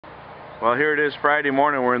Well, here it is Friday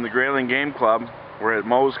morning. We're in the Grayling Game Club. We're at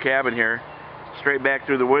Moe's cabin here. Straight back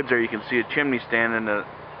through the woods there, you can see a chimney standing.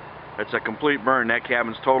 It's a complete burn. That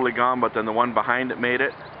cabin's totally gone, but then the one behind it made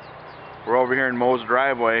it. We're over here in Moe's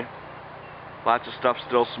driveway. Lots of stuff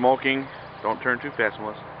still smoking. Don't turn too fast,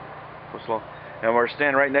 Melissa. Go slow. And we're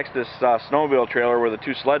standing right next to this snowmobile trailer where the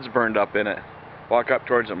two sleds burned up in it. Walk up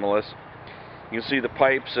towards it, Melissa. You can see the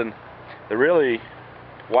pipes, and the really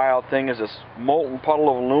wild thing is this molten puddle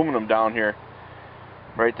of aluminum down here,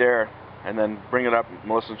 right there. And then bring it up,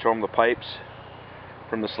 Melissa, and show them the pipes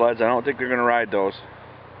from the sleds. I don't think they're going to ride those.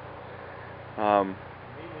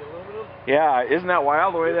 Yeah, isn't that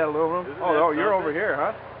wild the way that aluminum? Oh, you're over here,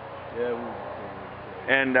 huh? Yeah.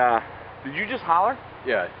 And did you just holler?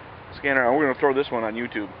 Yeah. Scanner, we're going to throw this one on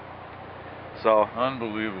YouTube. So.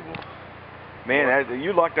 Unbelievable. Man,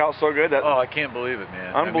 you lucked out so good. Oh, I can't believe it,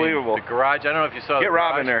 man. Unbelievable. I mean, the garage, I don't know if you saw the Get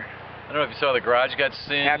garage. Rob in there. I don't know if you saw the garage got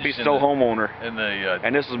singed. Happy still homeowner.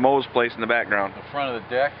 And this is Moe's place in the background. The front of the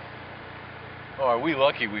deck. Oh, are we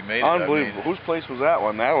lucky we made it? Unbelievable. Whose place was that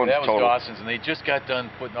one? That one's total. That was Dawson's, and they just got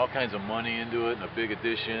done putting all kinds of money into it and a big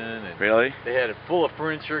addition. And really? They had it full of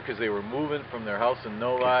furniture because they were moving from their house in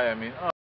Novi. I mean, oh.